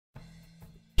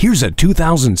Here's a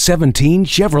 2017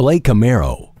 Chevrolet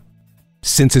Camaro.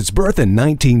 Since its birth in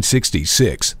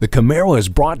 1966, the Camaro has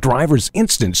brought drivers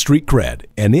instant street cred,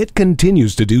 and it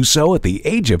continues to do so at the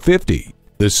age of 50.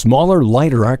 The smaller,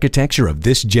 lighter architecture of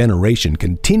this generation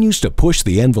continues to push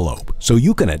the envelope, so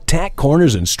you can attack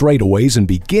corners and straightaways and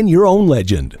begin your own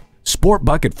legend. Sport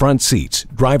bucket front seats,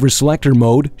 driver selector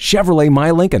mode, Chevrolet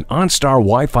MyLink, and OnStar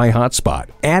Wi-Fi hotspot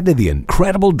add to the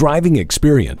incredible driving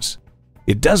experience.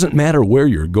 It doesn't matter where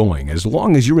you're going as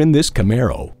long as you're in this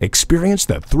Camaro. Experience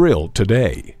the thrill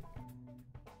today.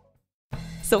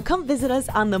 So come visit us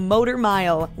on the Motor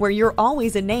Mile, where you're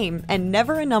always a name and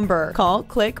never a number. Call,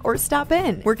 click, or stop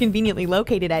in. We're conveniently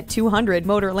located at 200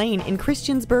 Motor Lane in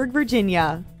Christiansburg,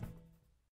 Virginia.